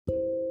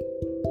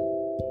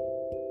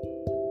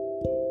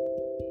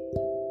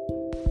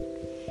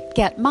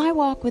Get My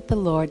Walk with the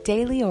Lord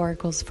daily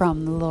oracles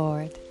from the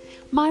Lord.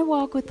 My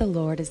Walk with the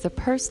Lord is a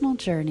personal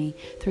journey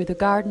through the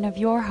garden of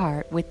your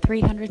heart with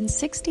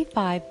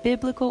 365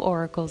 biblical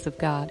oracles of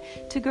God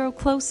to grow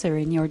closer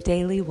in your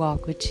daily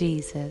walk with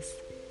Jesus.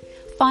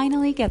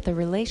 Finally, get the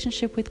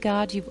relationship with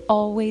God you've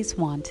always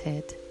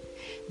wanted.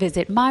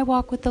 Visit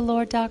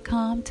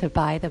mywalkwiththelord.com to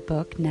buy the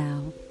book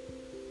now.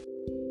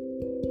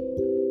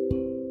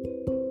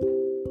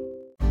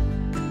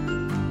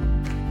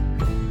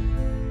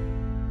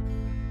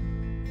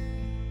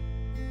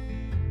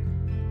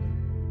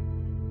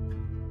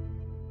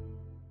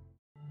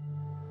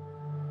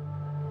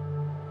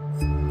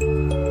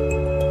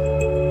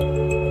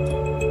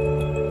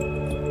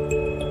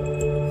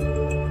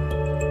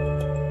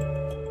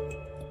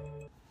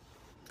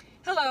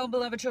 Hello,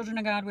 beloved children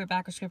of God. We're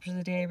back with Scripture of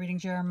the Day, reading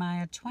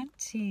Jeremiah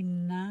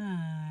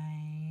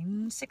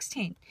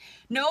 29:16.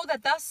 Know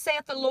that thus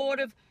saith the Lord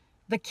of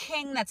the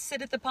King that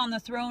sitteth upon the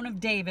throne of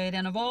David,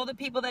 and of all the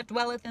people that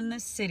dwelleth in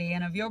this city,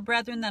 and of your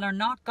brethren that are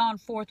not gone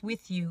forth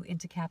with you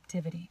into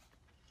captivity.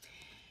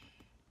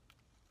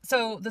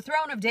 So the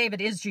throne of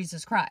David is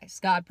Jesus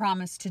Christ. God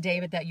promised to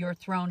David that your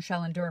throne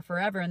shall endure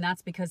forever, and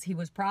that's because he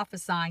was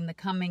prophesying the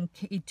coming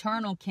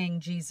eternal King,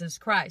 Jesus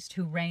Christ,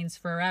 who reigns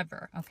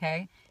forever,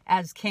 okay,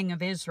 as King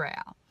of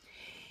Israel.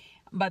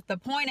 But the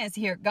point is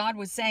here, God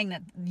was saying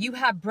that you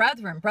have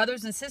brethren,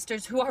 brothers and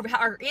sisters who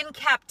are in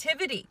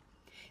captivity.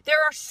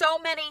 There are so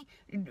many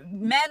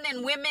men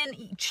and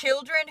women,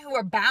 children who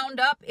are bound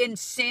up in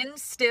sin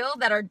still,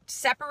 that are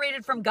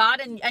separated from God,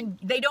 and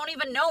they don't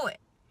even know it.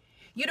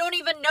 You don't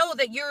even know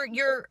that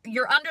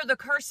you're under the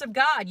curse of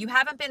God. You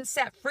haven't been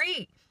set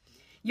free.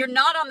 You're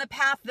not on the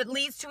path that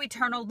leads to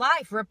eternal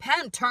life.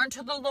 Repent, turn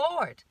to the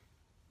Lord.